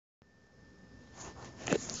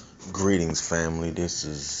Greetings, family. This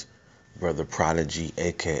is Brother Prodigy,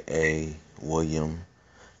 aka William,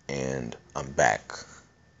 and I'm back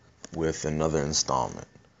with another installment.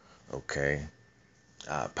 Okay,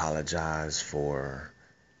 I apologize for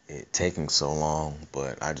it taking so long,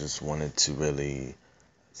 but I just wanted to really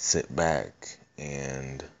sit back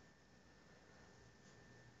and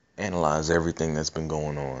analyze everything that's been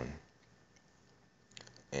going on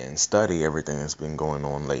and study everything that's been going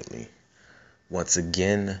on lately. Once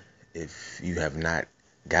again, if you have not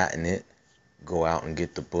gotten it, go out and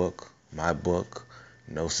get the book, my book,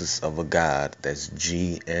 Gnosis of a God. That's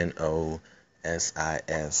Gnosis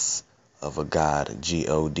of a God,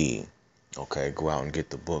 God. Okay, go out and get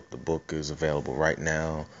the book. The book is available right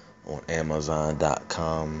now on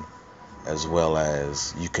Amazon.com, as well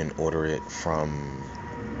as you can order it from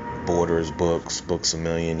Borders Books, Books a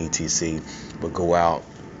Million, etc. But go out,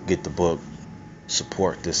 get the book,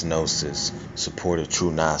 support this Gnosis, support a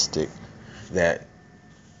true Gnostic that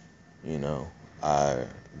you know,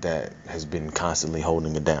 that has been constantly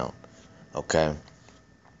holding it down. Okay?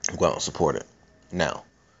 Go out and support it. Now,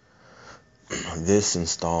 this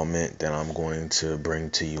installment that I'm going to bring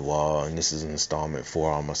to you all, and this is an installment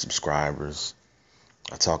for all my subscribers.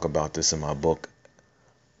 I talk about this in my book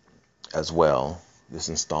as well. This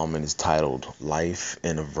installment is titled Life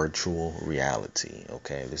in a Virtual Reality.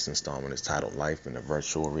 Okay? This installment is titled Life in a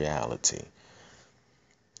Virtual Reality,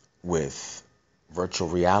 with virtual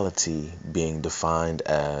reality being defined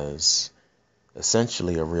as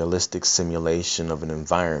essentially a realistic simulation of an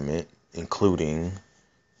environment, including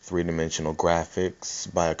three-dimensional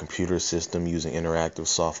graphics by a computer system using interactive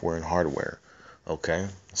software and hardware. Okay,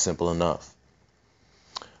 simple enough.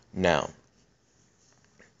 Now,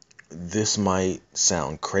 this might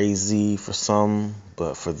sound crazy for some,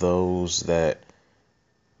 but for those that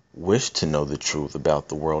wish to know the truth about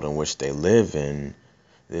the world in which they live in,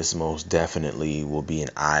 this most definitely will be an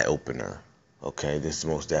eye-opener. Okay, this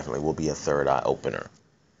most definitely will be a third eye opener.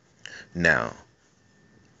 Now,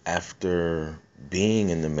 after being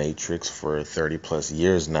in the Matrix for 30 plus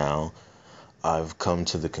years now, I've come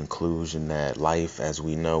to the conclusion that life as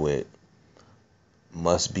we know it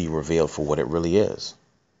must be revealed for what it really is.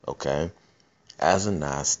 Okay? As a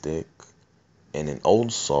Gnostic and an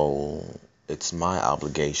old soul, it's my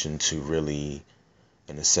obligation to really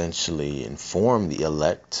and essentially inform the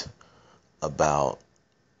elect about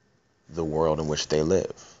the world in which they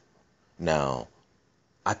live. Now,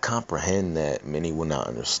 I comprehend that many will not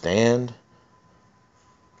understand,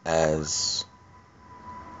 as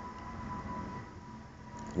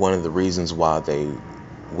one of the reasons why they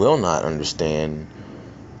will not understand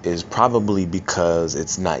is probably because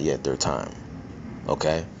it's not yet their time.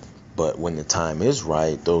 Okay? But when the time is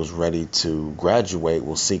right, those ready to graduate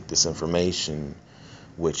will seek this information,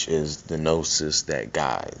 which is the gnosis that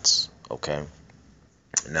guides. Okay?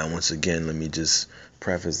 Now, once again, let me just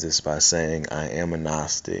preface this by saying I am a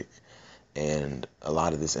Gnostic, and a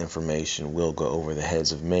lot of this information will go over the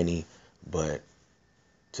heads of many, but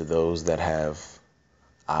to those that have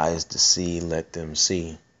eyes to see, let them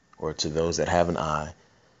see. Or to those that have an eye,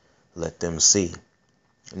 let them see.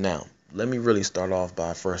 Now, let me really start off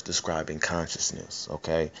by first describing consciousness,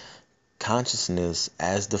 okay? Consciousness,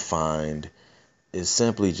 as defined, is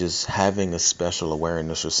simply just having a special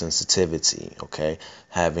awareness or sensitivity, okay?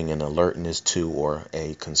 Having an alertness to or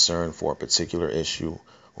a concern for a particular issue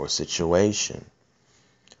or situation.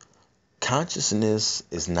 Consciousness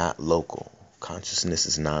is not local. Consciousness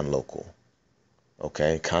is non-local.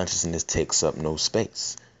 Okay? Consciousness takes up no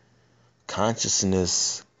space.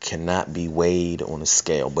 Consciousness cannot be weighed on a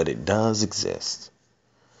scale, but it does exist.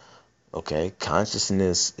 Okay?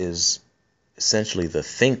 Consciousness is essentially the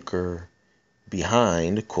thinker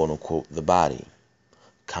behind, quote unquote, the body.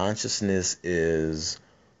 Consciousness is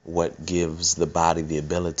what gives the body the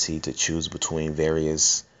ability to choose between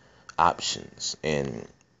various options, and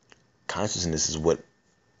consciousness is what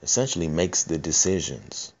essentially makes the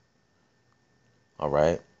decisions. All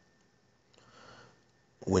right?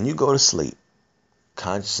 When you go to sleep,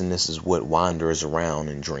 consciousness is what wanders around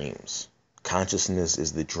in dreams. Consciousness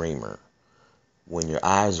is the dreamer. When your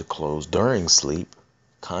eyes are closed during sleep,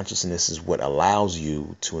 consciousness is what allows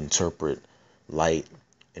you to interpret light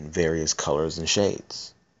in various colors and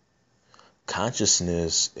shades.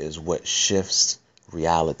 Consciousness is what shifts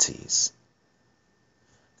realities.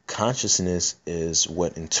 Consciousness is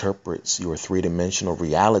what interprets your three-dimensional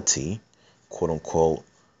reality, quote unquote,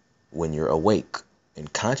 when you're awake.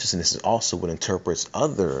 And consciousness is also what interprets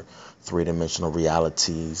other three-dimensional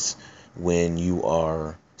realities when you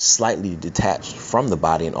are slightly detached from the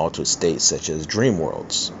body in altered states, such as dream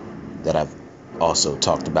worlds, that I've also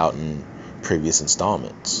talked about in previous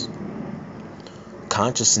installments.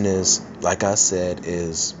 Consciousness, like I said,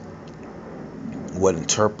 is what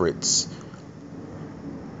interprets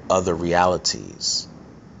other realities,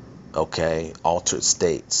 okay, altered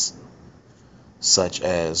states, such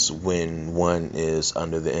as when one is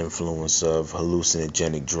under the influence of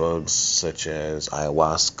hallucinogenic drugs such as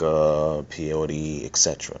ayahuasca, peyote,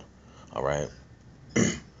 etc. All right.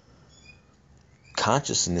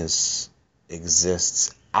 Consciousness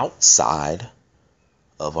exists outside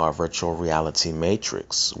of our virtual reality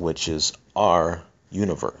matrix, which is our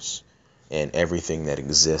universe and everything that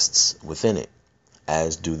exists within it,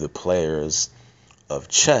 as do the players of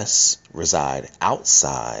chess reside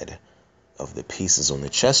outside of the pieces on the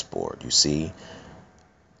chessboard. You see,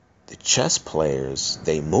 the chess players,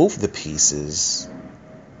 they move the pieces,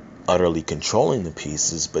 utterly controlling the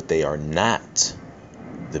pieces, but they are not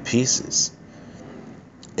the pieces.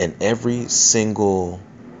 In every single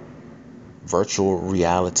virtual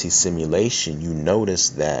reality simulation, you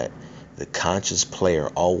notice that the conscious player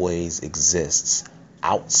always exists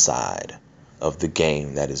outside of the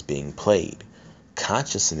game that is being played.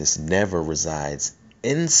 Consciousness never resides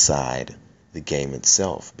inside the game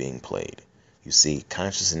itself being played. You see,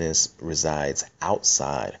 consciousness resides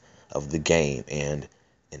outside of the game, and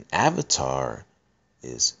an avatar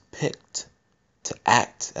is picked to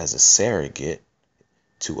act as a surrogate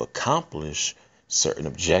to accomplish certain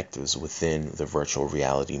objectives within the virtual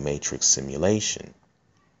reality matrix simulation.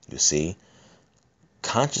 You see,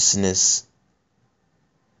 consciousness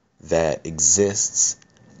that exists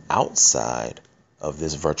outside of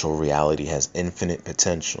this virtual reality has infinite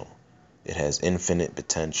potential. It has infinite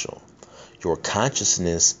potential. Your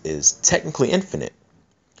consciousness is technically infinite.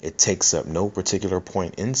 It takes up no particular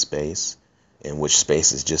point in space, in which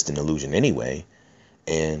space is just an illusion anyway,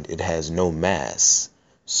 and it has no mass,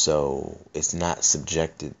 so it's not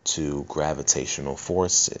subjected to gravitational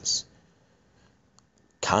forces.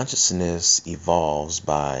 Consciousness evolves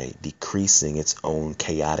by decreasing its own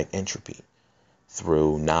chaotic entropy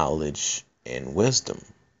through knowledge and wisdom,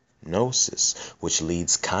 gnosis, which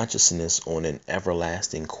leads consciousness on an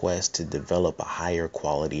everlasting quest to develop a higher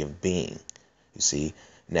quality of being. You see,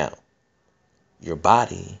 now, your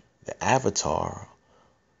body, the avatar,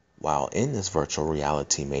 while in this virtual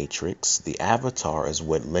reality matrix, the avatar is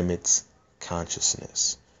what limits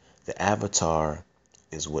consciousness. The avatar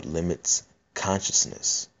is what limits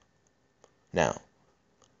consciousness. Now,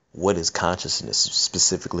 what is consciousness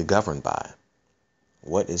specifically governed by?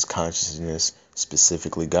 What is consciousness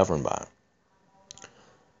specifically governed by?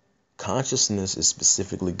 Consciousness is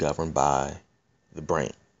specifically governed by the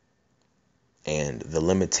brain and the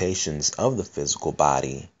limitations of the physical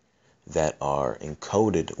body that are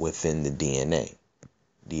encoded within the DNA,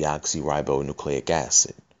 deoxyribonucleic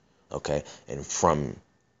acid. Okay, and from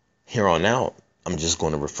here on out, I'm just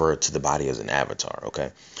going to refer to the body as an avatar.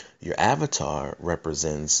 Okay, your avatar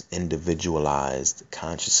represents individualized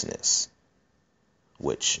consciousness,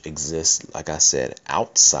 which exists, like I said,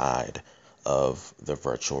 outside of the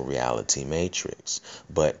virtual reality matrix.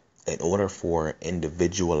 But in order for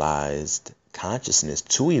individualized consciousness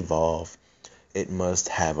to evolve, it must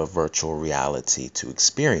have a virtual reality to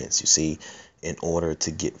experience. You see, in order to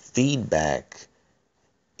get feedback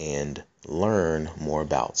and learn more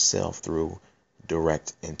about self through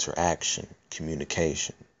direct interaction,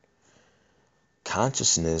 communication.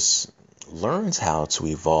 Consciousness learns how to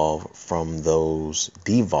evolve from those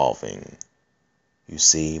devolving, you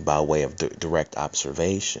see, by way of direct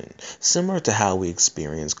observation, similar to how we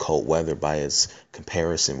experience cold weather by its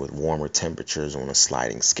comparison with warmer temperatures on a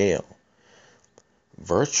sliding scale.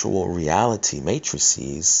 Virtual reality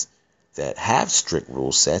matrices that have strict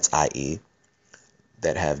rule sets, i.e.,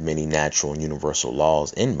 that have many natural and universal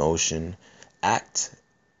laws in motion, act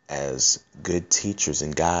as good teachers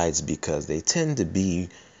and guides because they tend to be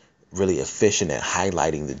really efficient at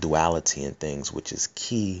highlighting the duality in things, which is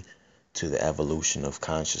key to the evolution of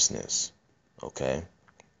consciousness. Okay?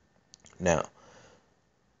 Now,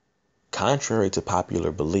 contrary to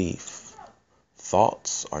popular belief,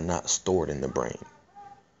 thoughts are not stored in the brain.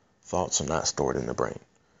 Thoughts are not stored in the brain.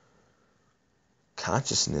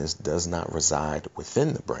 Consciousness does not reside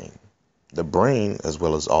within the brain. The brain, as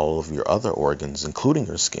well as all of your other organs, including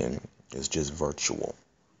your skin, is just virtual.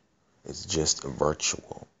 It's just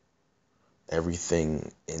virtual. Everything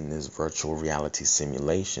in this virtual reality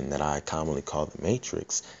simulation that I commonly call the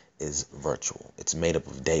Matrix is virtual. It's made up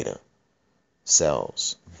of data,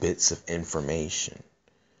 cells, bits of information.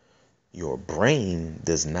 Your brain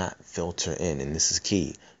does not filter in, and this is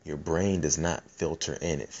key. Your brain does not filter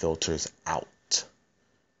in, it filters out.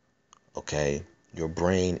 Okay? Your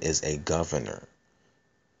brain is a governor.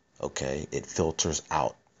 Okay, it filters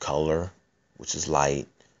out color, which is light,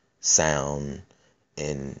 sound,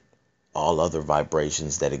 and all other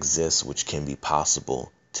vibrations that exist, which can be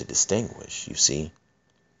possible to distinguish. You see,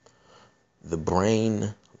 the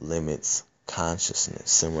brain limits consciousness,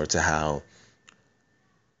 similar to how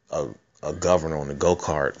a, a governor on a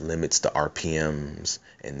go-kart limits the RPMs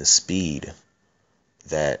and the speed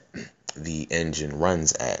that the engine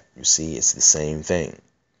runs at. You see, it's the same thing.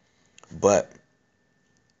 But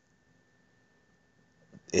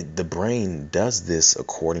the brain does this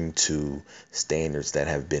according to standards that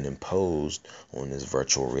have been imposed on this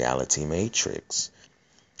virtual reality matrix.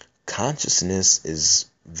 Consciousness is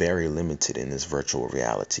very limited in this virtual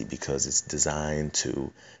reality because it's designed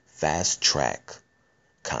to fast track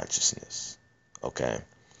consciousness. Okay,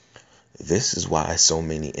 this is why so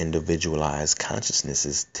many individualized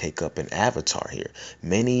consciousnesses take up an avatar here.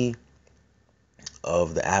 Many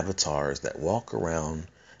of the avatars that walk around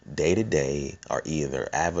day to day are either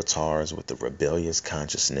avatars with the rebellious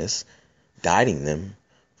consciousness guiding them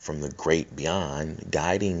from the great beyond,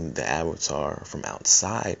 guiding the avatar from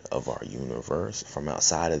outside of our universe, from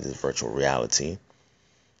outside of this virtual reality,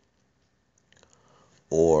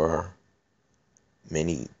 or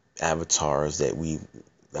many avatars that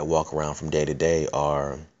walk around from day to day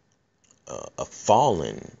are a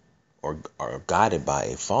fallen or are guided by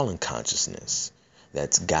a fallen consciousness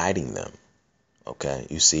that's guiding them. Okay,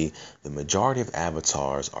 you see, the majority of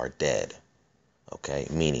avatars are dead. Okay,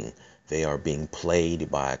 meaning they are being played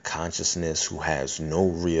by a consciousness who has no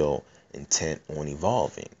real intent on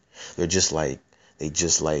evolving. They just like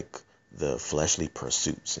the fleshly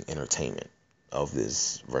pursuits and entertainment of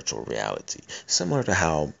this virtual reality. Similar to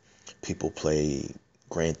how people play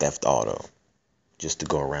Grand Theft Auto just to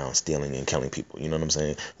go around stealing and killing people. You know what I'm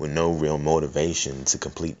saying? With no real motivation to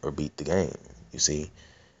complete or beat the game. You see?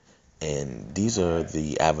 And these are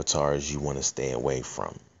the avatars you want to stay away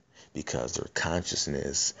from because their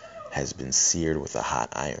consciousness has been seared with a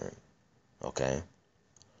hot iron. Okay?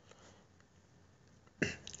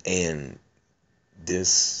 And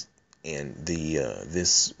this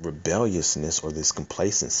rebelliousness or this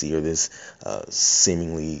complacency or this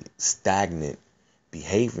seemingly stagnant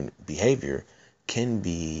behavior can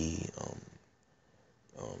be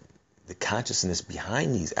the consciousness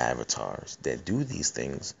behind these avatars that do these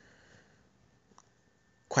things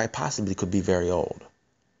quite possibly could be very old.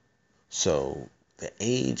 So the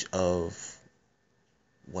age of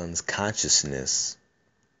one's consciousness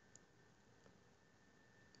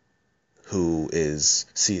here's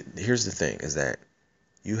the thing, is that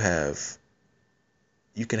you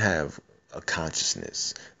can have a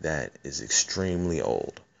consciousness that is extremely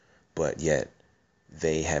old, but yet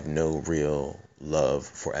they have no real love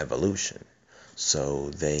for evolution. So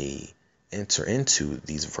they enter into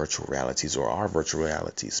these virtual realities, or our virtual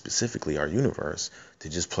reality, specifically our universe, to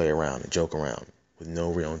just play around and joke around with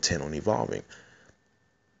no real intent on evolving.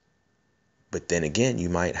 But then again, you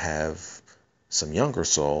might have some younger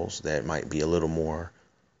souls that might be a little more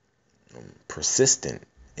persistent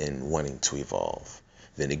in wanting to evolve.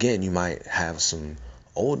 Then again, you might have some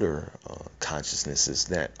older consciousnesses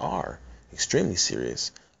that are extremely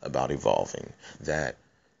serious about evolving, that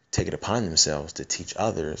take it upon themselves to teach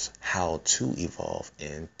others how to evolve,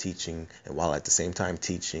 and while at the same time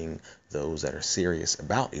teaching those that are serious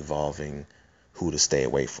about evolving who to stay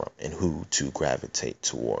away from and who to gravitate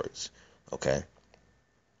towards. Okay?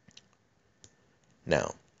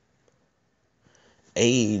 Now,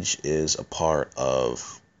 age is a part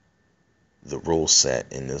of the rule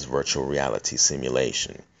set in this virtual reality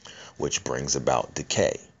simulation, which brings about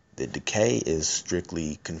decay. The decay is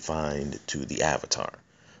strictly confined to the avatar.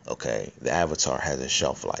 Okay, the avatar has a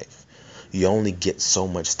shelf life. You only get so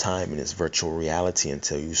much time in this virtual reality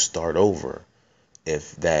until you start over,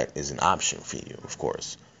 if that is an option for you, of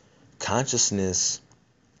course. Consciousness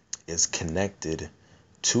is connected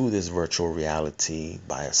to this virtual reality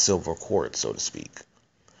by a silver cord, so to speak.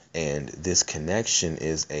 And this connection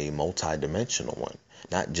is a multi-dimensional one,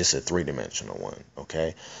 not just a three-dimensional one,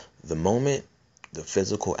 okay? The moment the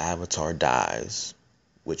physical avatar dies,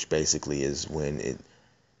 which basically is when it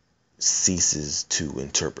ceases to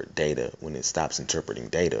interpret data, when it stops interpreting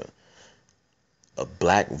data, a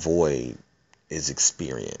black void is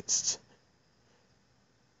experienced.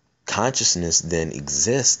 Consciousness then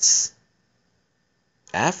exists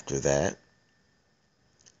after that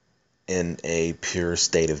in a pure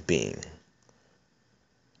state of being,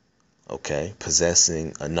 okay,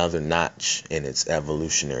 possessing another notch in its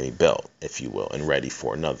evolutionary belt, if you will, and ready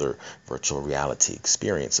for another virtual reality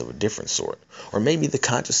experience of a different sort. Or maybe the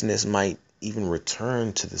consciousness might even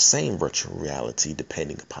return to the same virtual reality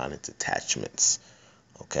depending upon its attachments.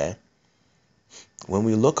 Okay? When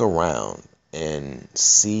we look around and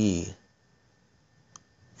see,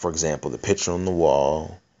 for example, the picture on the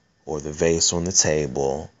wall or the vase on the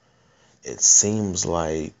table, it seems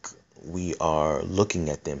like we are looking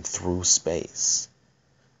at them through space.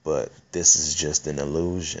 But this is just an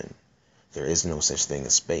illusion. There is no such thing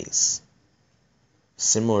as space.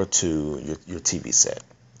 Similar to your TV set,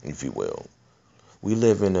 if you will. We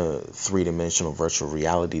live in a three-dimensional virtual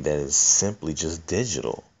reality that is simply just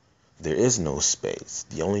digital. There is no space.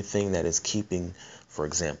 The only thing that is keeping, for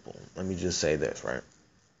example, let me just say this, right?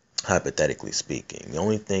 Hypothetically speaking, the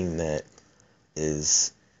only thing that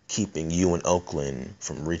is keeping you in Oakland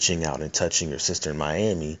from reaching out and touching your sister in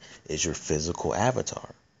Miami is your physical avatar,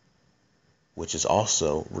 which is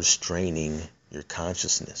also restraining your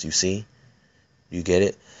consciousness. You see? You get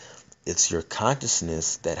it? It's your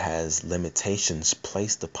consciousness that has limitations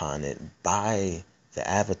placed upon it by the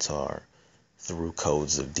avatar through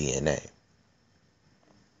codes of DNA.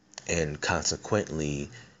 And consequently,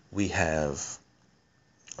 we have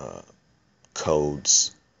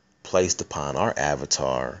codes placed upon our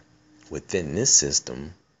avatar within this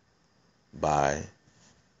system by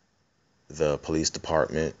the police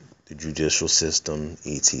department, the judicial system,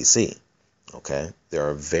 etc. Okay? There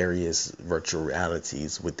are various virtual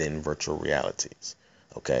realities within virtual realities.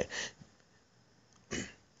 Okay?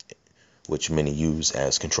 Which many use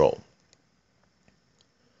as control.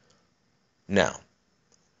 Now,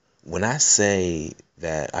 when I say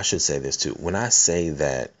that, I should say this too. When I say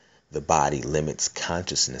that the body limits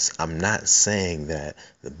consciousness, I'm not saying that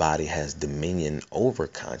the body has dominion over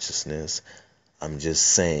consciousness. I'm just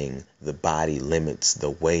saying the body limits the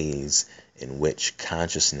ways in which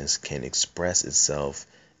consciousness can express itself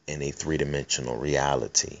in a three-dimensional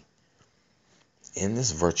reality. In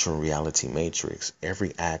this virtual reality matrix,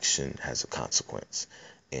 every action has a consequence,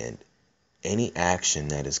 and any action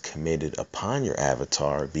that is committed upon your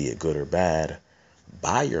avatar, be it good or bad,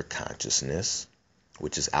 by your consciousness,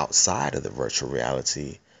 which is outside of the virtual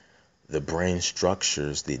reality, the brain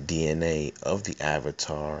structures the DNA of the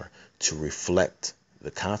avatar to reflect the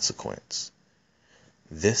consequence.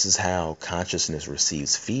 This is how consciousness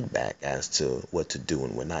receives feedback as to what to do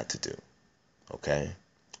and what not to do. Okay?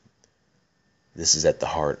 This is at the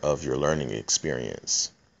heart of your learning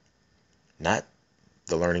experience. Not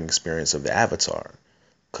the learning experience of the avatar,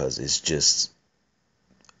 because it's just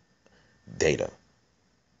data.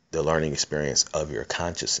 The learning experience of your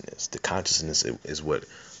consciousness. The consciousness is what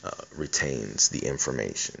retains the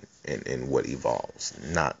information and what evolves,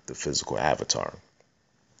 not the physical avatar.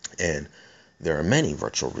 And there are many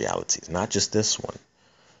virtual realities, not just this one.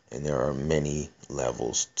 And there are many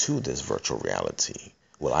levels to this virtual reality.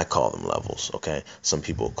 Well, I call them levels, okay? Some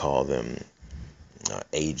people call them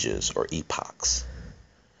ages or epochs.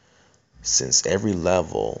 Since every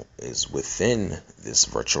level is within this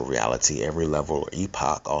virtual reality, every level or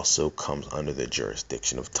epoch also comes under the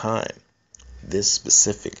jurisdiction of time. This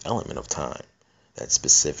specific element of time that's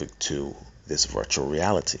specific to this virtual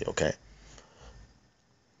reality, okay?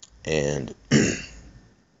 And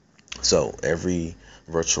so every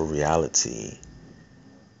virtual reality,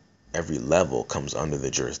 every level comes under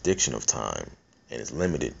the jurisdiction of time and is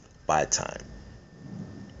limited by time.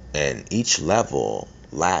 And each level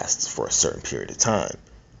lasts for a certain period of time,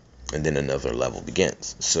 and then another level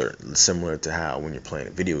begins. Similar to how when you're playing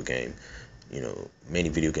a video game, many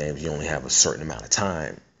video games, you only have a certain amount of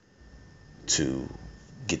time to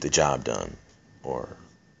get the job done or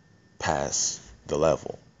pass the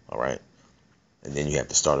level, all right? And then you have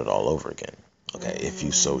to start it all over again, okay, if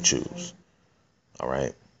you so choose, all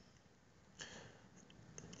right?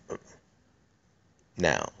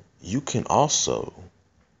 Now, you can also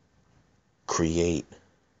create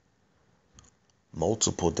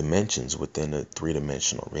multiple dimensions within a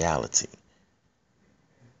three-dimensional reality.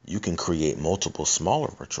 You can create multiple smaller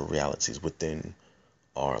virtual realities within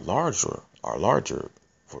our larger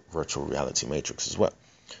virtual reality matrix as well.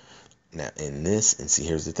 Now, in this, and see,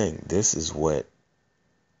 here's the thing. This is what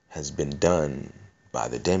has been done by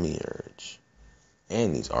the Demiurge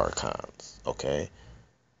and these archons, okay?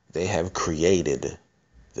 They have created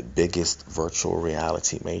the biggest virtual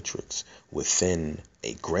reality matrix within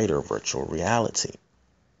a greater virtual reality.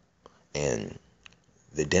 And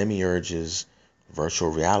the Demiurge's virtual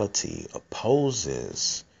reality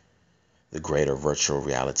opposes the greater virtual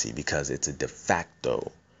reality because it's a de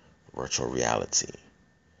facto virtual reality.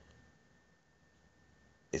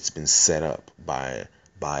 It's been set up by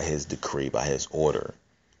his decree, by his order,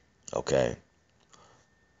 okay?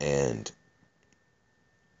 And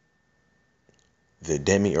the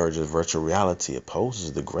Demiurge's virtual reality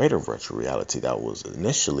opposes the greater virtual reality that was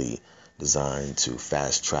initially designed to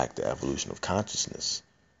fast track the evolution of consciousness.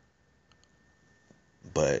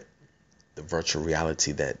 But the virtual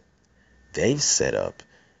reality that they've set up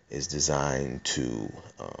is designed to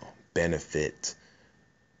benefit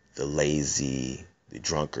the lazy, the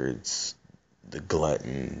drunkards, the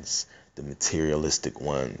gluttons, the materialistic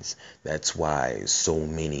ones. That's why so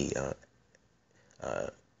many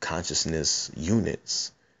consciousness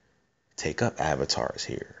units take up avatars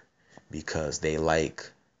here, because they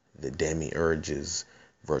like the demiurge's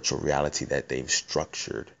virtual reality that they've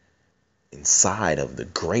structured inside of the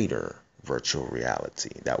greater virtual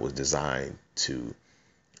reality that was designed to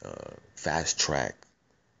fast track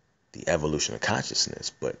the evolution of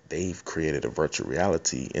consciousness. But they've created a virtual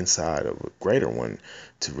reality inside of a greater one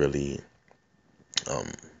to really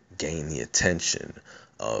gain the attention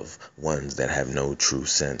of ones that have no true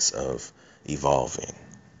sense of evolving.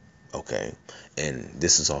 Okay, and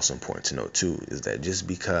this is also important to note too, is that just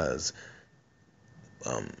because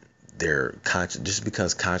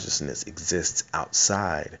consciousness exists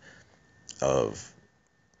outside of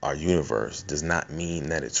our universe does not mean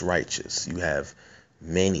that it's righteous. You have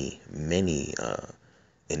many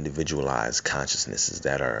individualized consciousnesses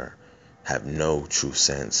that have no true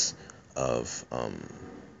sense of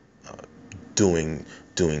doing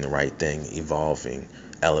the right thing, evolving,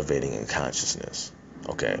 elevating in consciousness.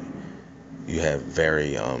 Okay, you have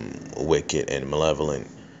very wicked and malevolent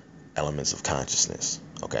elements of consciousness.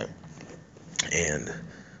 Okay, and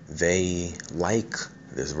they like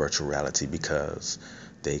this virtual reality because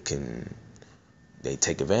they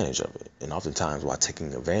take advantage of it. And oftentimes, while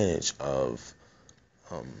taking advantage of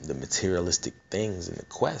the materialistic things and the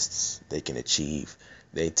quests they can achieve,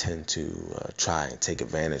 they tend to try and take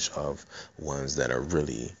advantage of ones that are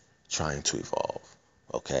really trying to evolve.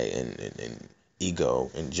 Okay, and ego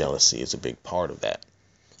and jealousy is a big part of that.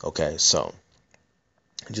 Okay, so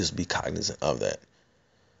just be cognizant of that.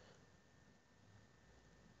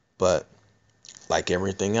 But like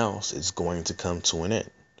everything else, it's going to come to an end,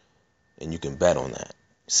 and you can bet on that.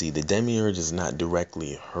 See, the demiurge is not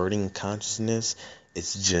directly hurting consciousness.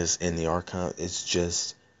 It's just in the archon. It's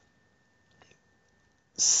just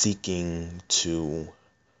seeking to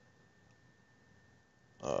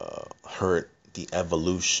hurt the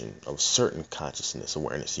evolution of certain consciousness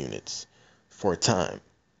awareness units for a time,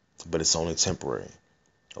 but it's only temporary.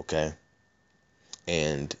 Okay,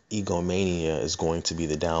 and egomania is going to be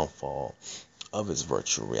the downfall of its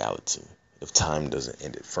virtual reality if time doesn't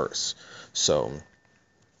end it first. So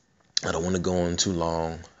I don't want to go on too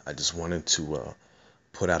long. I just wanted to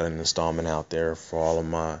put out an installment out there for all of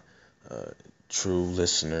my true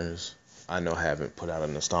listeners. I know I haven't put out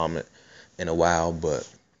an installment in a while, but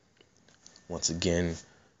once again,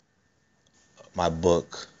 my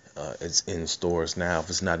book is in stores now. If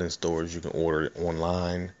it's not in stores, you can order it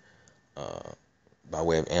online by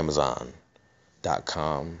way of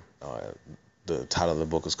Amazon.com. The title of the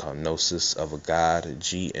book is called Gnosis of a God,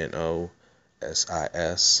 Gnosis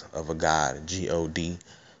of a God, God,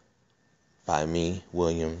 by me,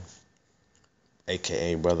 William,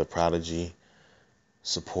 aka Brother Prodigy.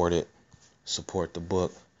 Support it, support the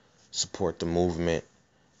book, support the movement,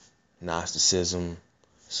 Gnosticism,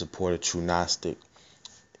 support a true Gnostic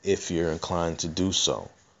if you're inclined to do so.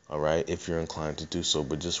 All right, if you're inclined to do so,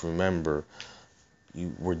 but just remember,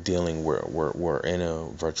 we're in a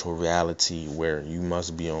virtual reality where you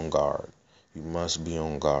must be on guard. You must be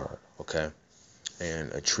on guard. Okay,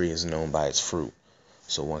 and a tree is known by its fruit.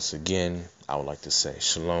 So once again, I would like to say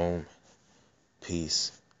shalom,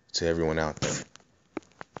 peace to everyone out there.